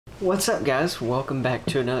What's up, guys? Welcome back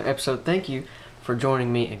to another episode. Thank you for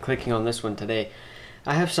joining me and clicking on this one today.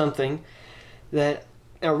 I have something that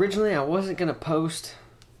originally I wasn't going to post,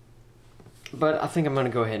 but I think I'm going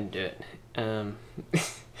to go ahead and do it.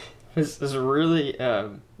 This is really,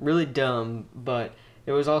 really dumb, but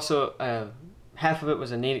it was also, half of it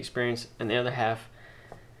was a neat experience, and the other half,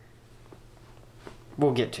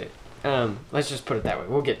 we'll get to it. Let's just put it that way.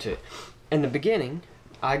 We'll get to it. In the beginning,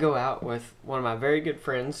 I go out with one of my very good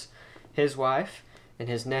friends, his wife, and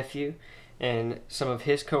his nephew, and some of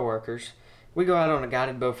his coworkers. We go out on a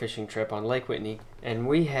guided bow fishing trip on Lake Whitney, and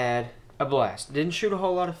we had a blast. Didn't shoot a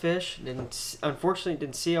whole lot of fish. Unfortunately,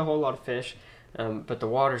 didn't see a whole lot of fish, but the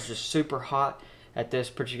water's just super hot at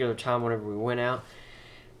this particular time whenever we went out.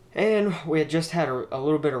 And we had just had a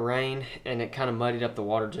little bit of rain, and it kind of muddied up the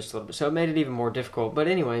water just a little bit, so it made it even more difficult. But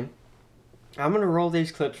anyway, I'm going to roll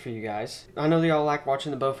these clips for you guys. I know that y'all like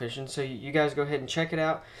watching the bow fishing, so you guys go ahead and check it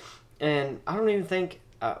out. And I don't even think,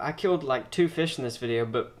 I killed like 2 fish in this video,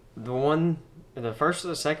 but the first or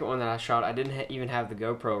the second one that I shot, I didn't even have the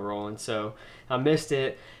GoPro rolling, so I missed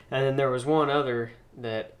it. And then there was one other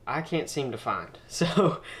that I can't seem to find.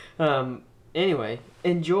 So, anyway,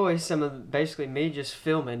 enjoy some of basically me just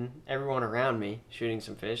filming everyone around me shooting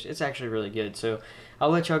some fish. It's actually really good, so I'll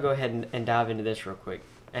let y'all go ahead and dive into this real quick,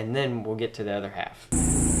 and then we'll get to the other half.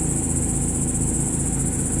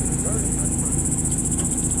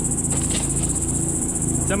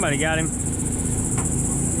 Somebody got him.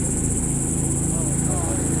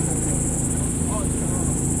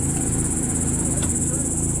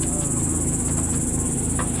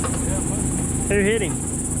 Who hit him?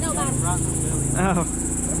 Nobody. Oh.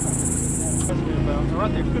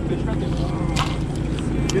 Right there, good fish, right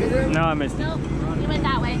there. No, I missed him. Nope, he went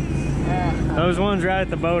that way. Those ones right at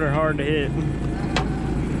the boat are hard to hit.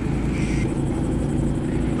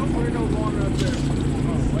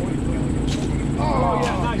 Oh,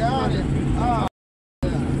 yeah, nice. Got it. Oh.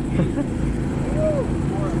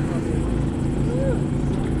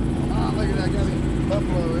 Oh, look at that guy.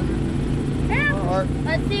 Buffalo, isn't it? Yeah.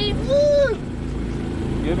 Let's see.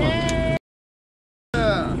 Good one. Hey.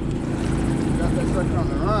 Yeah. Got that sucker on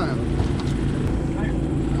the run.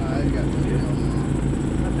 You got the deal.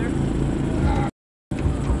 Right there?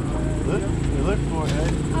 You look for it, eh?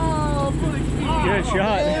 Oh, poor thing. Good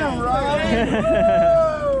shot. Damn right.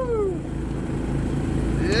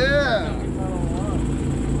 Yeah.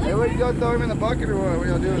 Hey, what, you go throw him in the bucket or what? What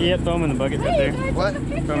y'all doing? Yep, throw him in the bucket right there. What?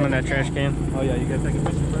 Throw him in that trash can. Oh yeah, you gotta take a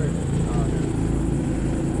picture first.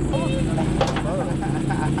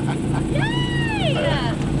 Yay!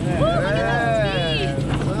 Woo, look at that speed.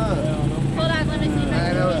 What's up? Hold on, let me see.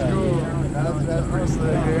 Man, that was cool. That's pretty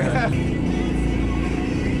slick.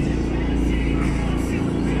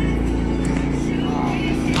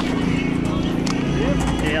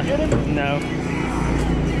 Yeah. No.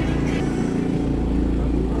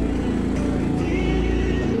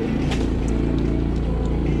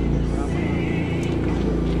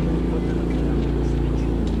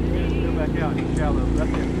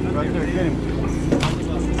 Right there, get him.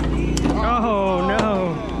 Oh no.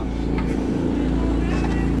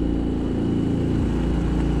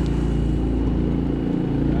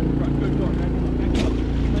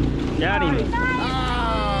 Got him. Oh,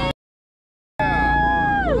 yeah.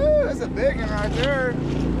 Woo, that's a big one right there.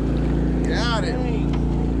 Got it.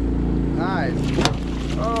 Nice.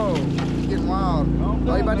 Oh, he's getting wild.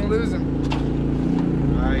 Oh, you about to lose him.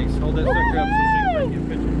 Nice. Hold that sucker up so she can get a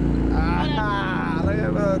picture. Ah, look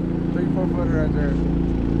at that 3-4 footer right there.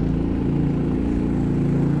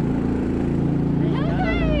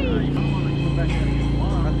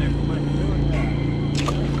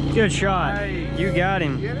 Good shot. You got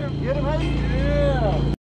him. Get him, hey? Yeah.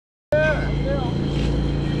 Yeah.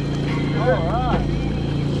 All right.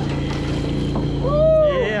 Woo.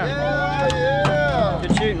 Yeah. Yeah.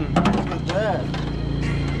 Good shooting. Look at that.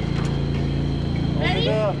 Ready?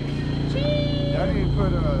 Cheese. I didn't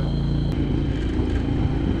put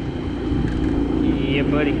Yeah,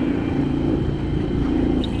 buddy.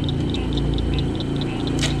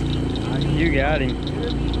 You got him.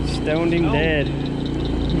 Stoned him dead.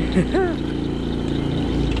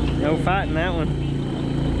 No fighting that one.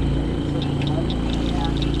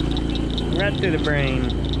 Right through the brain.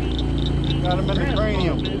 got him in the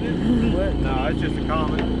cranium. No, it's just a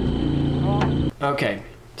comment. Okay,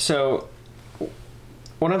 so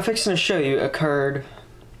what I'm fixing to show you occurred,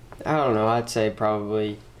 I don't know, I'd say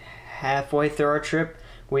probably halfway through our trip.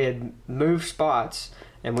 We had moved spots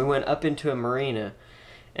and we went up into a marina,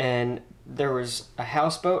 and there was a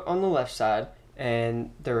houseboat on the left side and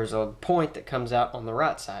there was a point that comes out on the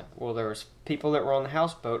right side. Well, there was people that were on the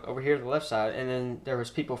houseboat over here to the left side, and then there was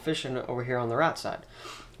people fishing over here on the right side.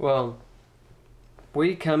 Well,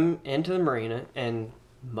 we come into the marina, and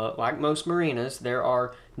like most marinas, there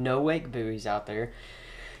are no wake buoys out there,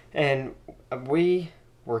 and we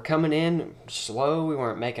were coming in slow. We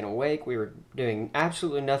weren't making a wake. We were doing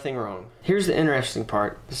absolutely nothing wrong. Here's the interesting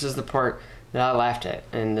part. This is the part that I laughed at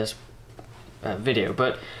in this video,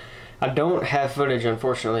 but I don't have footage,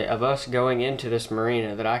 unfortunately, of us going into this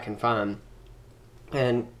marina that I can find.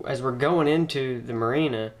 And as we're going into the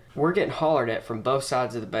marina, we're getting hollered at from both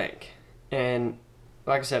sides of the bank. And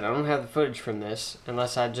like I said, I don't have the footage from this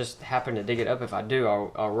unless I just happen to dig it up. If I do,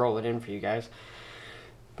 I'll roll it in for you guys.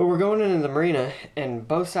 But we're going into the marina, and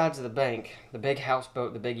both sides of the bank, the big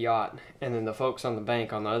houseboat, the big yacht, and then the folks on the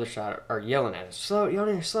bank on the other side are yelling at us. You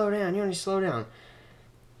don't need to slow down. You don't need to slow down.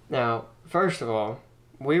 Now, first of all,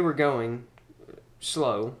 we were going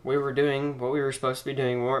slow. We were doing what we were supposed to be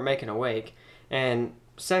doing. We weren't making a wake. And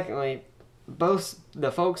secondly,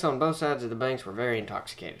 the folks on both sides of the banks were very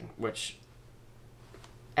intoxicated, which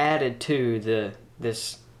added to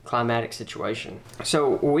this climatic situation.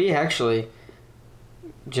 So we actually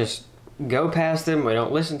just go past them. We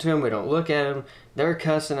don't listen to them. We don't look at them. They're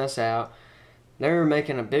cussing us out. They're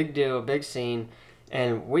making a big deal, a big scene.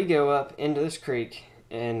 And we go up into this creek,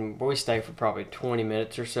 and we stay for probably 20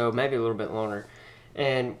 minutes or so, maybe a little bit longer.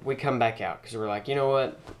 And we come back out because we're like, you know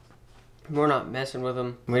what? We're not messing with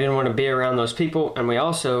them. We didn't want to be around those people, and we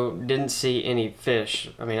also didn't see any fish.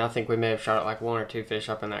 I mean, I think we may have shot at like 1 or 2 fish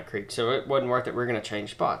up in that creek, so it wasn't worth it. We're going to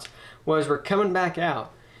change spots. Well, as we're coming back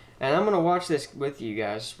out, and I'm going to watch this with you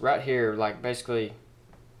guys right here, like basically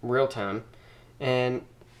real time, and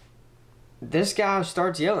this guy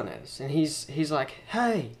starts yelling at us, and he's like,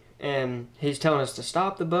 hey, and he's telling us to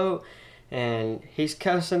stop the boat, and he's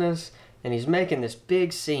cussing us, and he's making this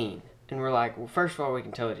big scene. And we're like, well, first of all, we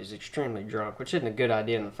can tell that he's extremely drunk, which isn't a good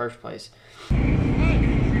idea in the first place. Huh?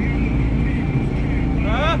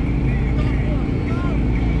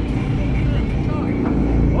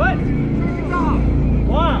 What?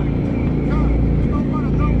 Why?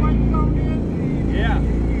 Yeah.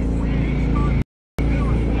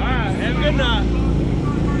 Alright, have a good night.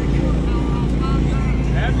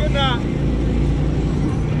 Have a good night.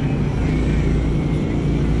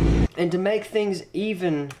 And to make things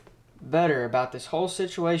even better about this whole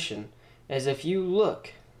situation is if you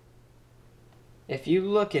look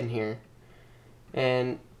in here,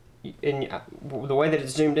 and the way that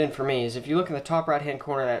it's zoomed in for me is if you look in the top right hand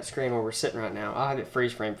corner of that screen where we're sitting right now, I'll have it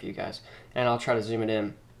freeze frame for you guys and I'll try to zoom it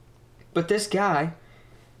in. But this guy,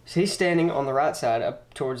 he's standing on the right side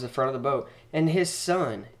up towards the front of the boat, and his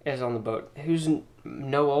son is on the boat, who's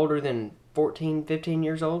no older than 14, 15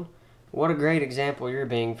 years old. What a great example you're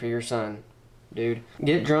being for your son, dude.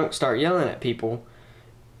 Get drunk, start yelling at people,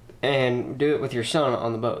 and do it with your son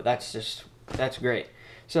on the boat. That's great.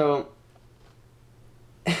 So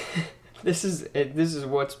this is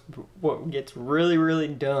what gets really, really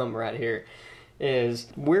dumb right here is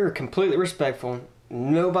we're completely respectful.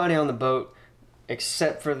 Nobody on the boat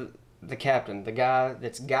except for the captain, the guy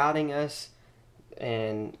that's guiding us,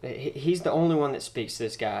 and he's the only one that speaks to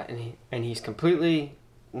this guy, and he's completely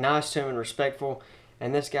nice to him and respectful,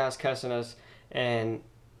 and this guy's cussing us. And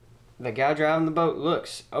the guy driving the boat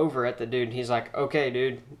looks over at the dude, and he's like, okay,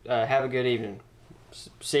 dude, have a good evening.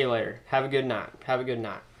 See you later. Have a good night. Have a good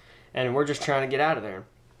night. And we're just trying to get out of there.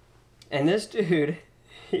 And this dude,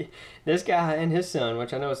 this guy and his son,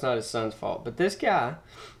 which I know it's not his son's fault, but this guy,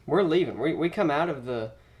 we're leaving. We come out of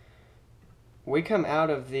the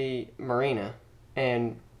marina,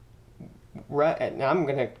 and now I'm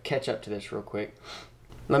going to catch up to this real quick.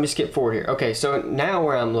 Let me skip forward here. Okay, so now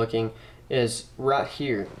where I'm looking is right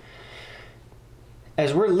here.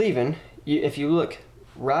 As we're leaving, if you look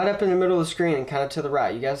right up in the middle of the screen and kind of to the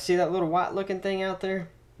right, you guys see that little white looking thing out there?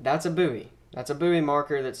 That's a buoy. That's a buoy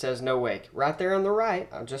marker that says no wake. Right there on the right,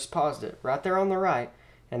 I just paused it. Right there on the right,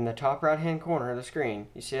 in the top right hand corner of the screen,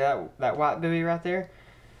 you see that white buoy right there?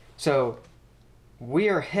 So we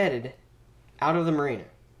are headed out of the marina,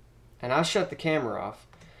 and I shut the camera off,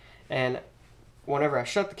 and whenever I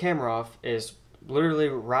shut the camera off is literally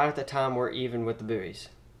right at the time we're even with the buoys.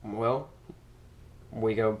 Well,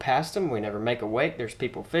 we go past them, we never make a wake, there's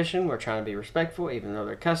people fishing, we're trying to be respectful even though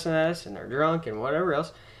they're cussing at us and they're drunk and whatever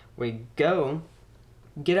else. We go,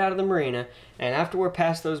 get out of the marina, and after we're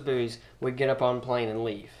past those buoys, we get up on a plane and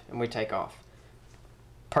leave, and we take off.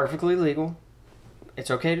 Perfectly legal. It's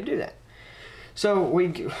okay to do that. So we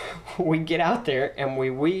get out there and we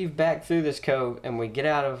weave back through this cove, and we get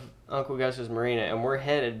out of Uncle Gus's marina, and we're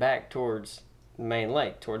headed back towards the main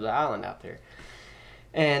lake, towards the island out there.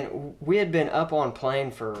 And we had been up on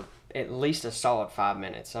plane for at least a solid 5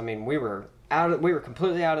 minutes. I mean, we were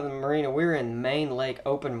completely out of the marina. We were in main lake,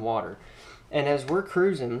 open water. And as we're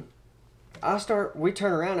cruising, we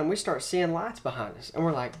turn around and we start seeing lights behind us. And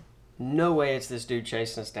we're like, no way it's this dude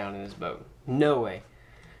chasing us down in his boat. No way.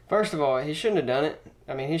 First of all, he shouldn't have done it.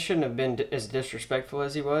 I mean, he shouldn't have been as disrespectful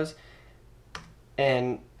as he was.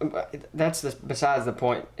 And that's besides the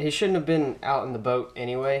point. He shouldn't have been out in the boat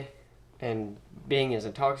anyway and being as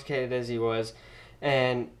intoxicated as he was.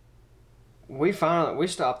 And we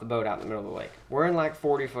stopped the boat out in the middle of the lake. We're in like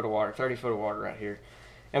 40 foot of water, 30 foot of water right here.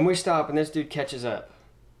 And we stop and this dude catches up.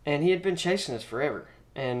 And he had been chasing us forever.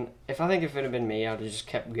 And if it had been me, I would have just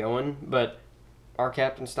kept going. But our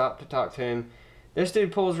captain stopped to talk to him. This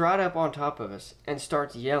dude pulls right up on top of us and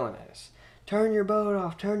starts yelling at us. Turn your boat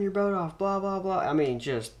off, blah, blah, blah. I mean,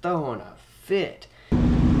 just throwing a fit.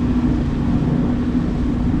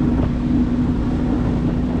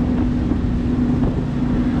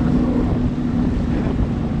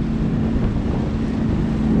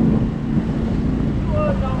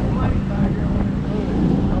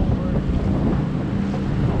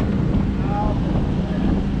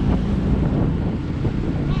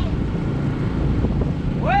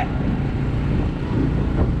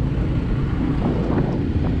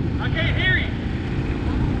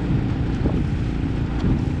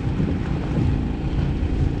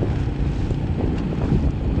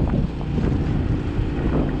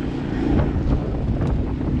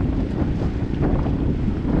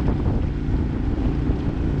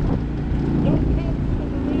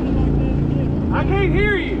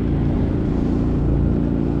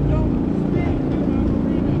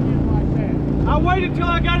 Waited till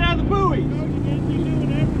I got out of the buoy.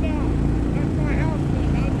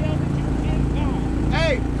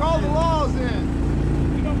 Hey, call the laws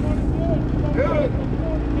in. Do it.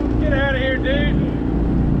 Get out of here, dude.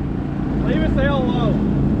 Leave us the hell alone.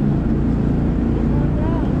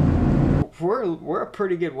 We're a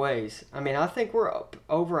pretty good ways. I mean, I think we're up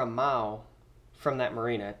over a mile from that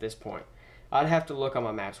marina at this point. I'd have to look on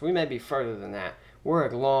my maps. We may be further than that. We're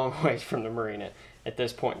a long ways from the marina at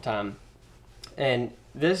this point in time. And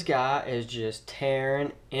this guy is just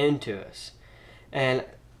tearing into us. And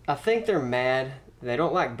I think they're mad. They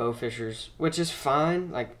don't like bowfishers, which is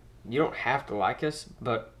fine. Like, you don't have to like us,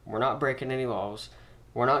 but we're not breaking any laws.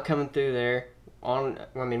 We're not coming through there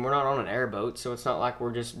we're not on an airboat, so it's not like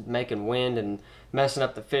we're just making wind and messing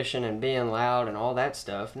up the fishing and being loud and all that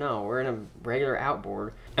stuff. No, we're in a regular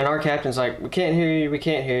outboard. And our captain's like, we can't hear you.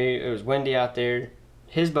 It was windy out there.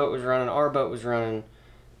 His boat was running, our boat was running.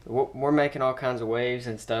 We're making all kinds of waves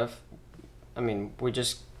and stuff. I mean, we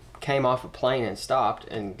just came off a plane and stopped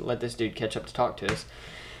and let this dude catch up to talk to us.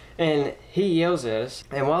 And he yells at us,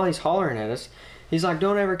 and while he's hollering at us, he's like,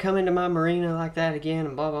 don't ever come into my marina like that again,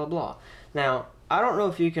 and blah, blah, blah. Now, I don't know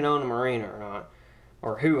if you can own a marina or not,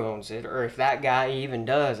 or who owns it, or if that guy even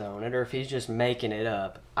does own it, or if he's just making it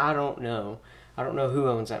up. I don't know. I don't know who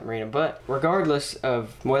owns that marina, but regardless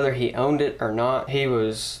of whether he owned it or not, he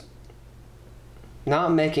was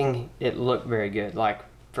not making it look very good. Like,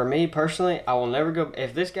 for me personally, I will never go,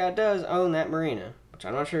 if this guy does own that marina, which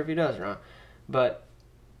I'm not sure if he does or not, but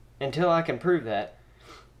until I can prove that,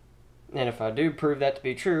 and if I do prove that to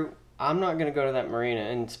be true, I'm not going to go to that marina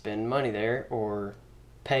and spend money there or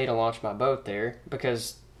pay to launch my boat there,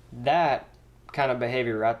 because that kind of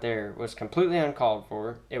behavior right there was completely uncalled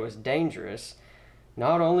for. It was dangerous.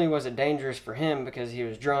 Not only was it dangerous for him because he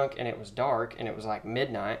was drunk and it was dark and it was like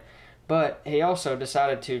midnight, but he also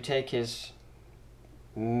decided to take his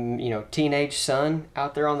teenage son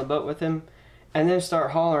out there on the boat with him and then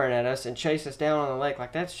start hollering at us and chase us down on the lake.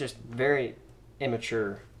 Like, that's just very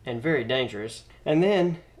immature and very dangerous. And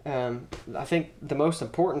then I think the most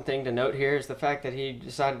important thing to note here is the fact that he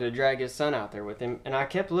decided to drag his son out there with him. And I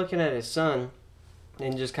kept looking at his son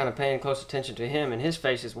and just kind of paying close attention to him, and his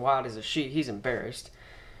face is white as a sheet. He's embarrassed.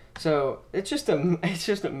 So it's just a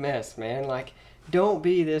mess, man. Like, don't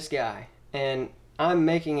be this guy. And I'm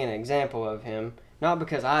making an example of him, not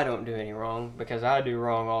because I don't do any wrong, because I do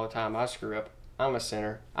wrong all the time. I screw up. I'm a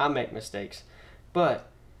sinner. I make mistakes. But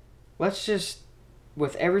let's just,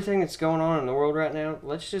 with everything that's going on in the world right now,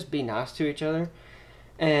 let's just be nice to each other.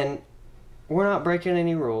 And we're not breaking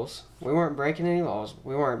any rules. We weren't breaking any laws.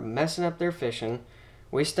 We weren't messing up their fishing.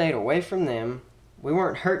 We stayed away from them. We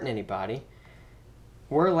weren't hurting anybody.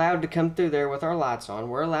 We're allowed to come through there with our lights on.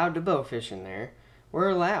 We're allowed to bow fish in there. We're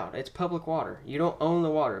allowed. It's public water. You don't own the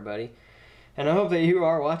water, buddy. And I hope that you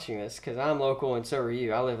are watching this, because I'm local and so are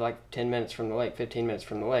you. I live like 10 minutes from the lake, 15 minutes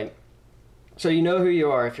from the lake. So you know who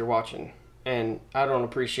you are if you're watching. and I don't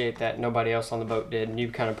appreciate that nobody else on the boat did, and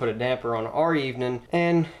you kind of put a damper on our evening,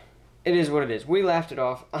 and it is what it is. We laughed it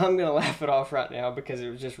off. I'm gonna laugh it off right now because it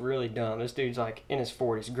was just really dumb. This dude's like in his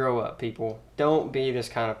 40s. Grow up, people. Don't be this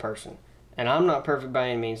kind of person. And I'm not perfect by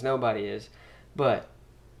any means. Nobody is. But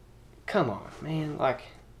come on, man. Like,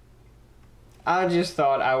 I just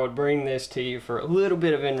thought I would bring this to you for a little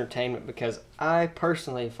bit of entertainment because I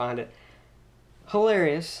personally find it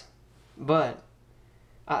hilarious. But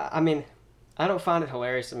I mean, I don't find it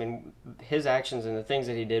hilarious. I mean, his actions and the things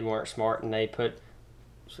that he did weren't smart, and they put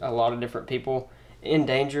a lot of different people in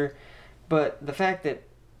danger. But the fact that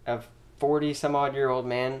a 40-some-odd-year-old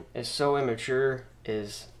man is so immature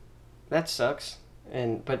that sucks.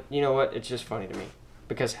 But you know what? It's just funny to me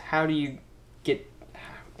because how do you get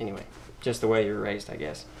anyway? Just the way you were raised, I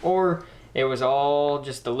guess. Or it was all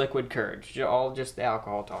just the liquid courage, all just the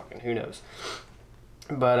alcohol talking. Who knows?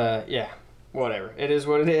 But yeah, whatever. It is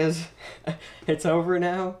what it is. It's over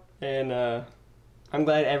now, and I'm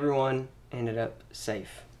glad everyone ended up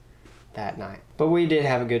safe that night. But we did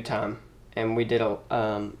have a good time, and we did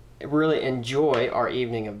really enjoy our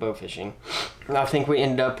evening of bow fishing. I think we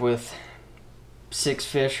ended up with 6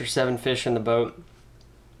 fish or 7 fish in the boat.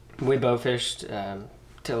 We bow fished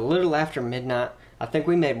till a little after midnight. I think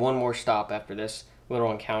we made one more stop after this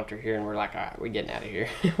little encounter here, and we're like, all right, we're getting out of here.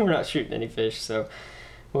 We're not shooting any fish, so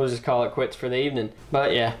we'll just call it quits for the evening.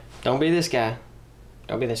 But yeah, don't be this guy.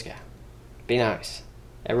 Don't be this guy. Be nice.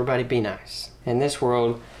 Everybody be nice. And this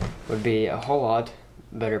world would be a whole lot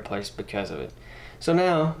better place because of it. So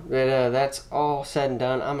now that that's all said and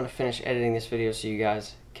done, I'm going to finish editing this video so you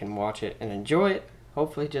guys can watch it and enjoy it,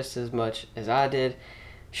 hopefully just as much as I did.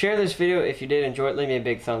 Share this video if you did enjoy it. Leave me a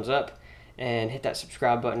big thumbs up and hit that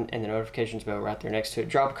subscribe button and the notifications bell right there next to it.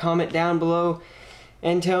 Drop a comment down below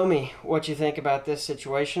and tell me what you think about this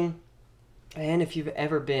situation and if you've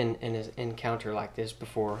ever been in an encounter like this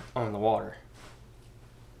before on the water.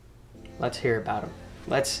 Let's hear about them.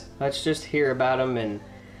 Let's just hear about them and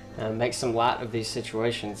make some light of these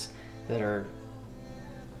situations that are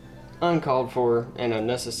uncalled for and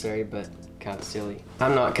unnecessary, but kind of silly.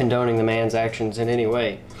 I'm not condoning the man's actions in any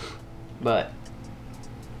way,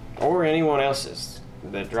 or anyone else's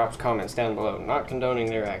that drops comments down below. Not condoning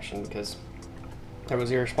their action because that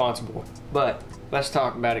was irresponsible. But let's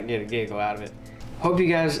talk about it, get a giggle out of it. Hope you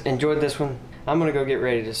guys enjoyed this one. I'm gonna go get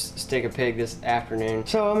ready to stick a pig this afternoon.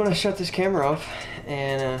 So I'm gonna shut this camera off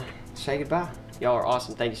and say goodbye. Y'all are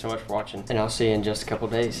awesome. Thank you so much for watching, and I'll see you in just a couple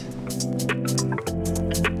days.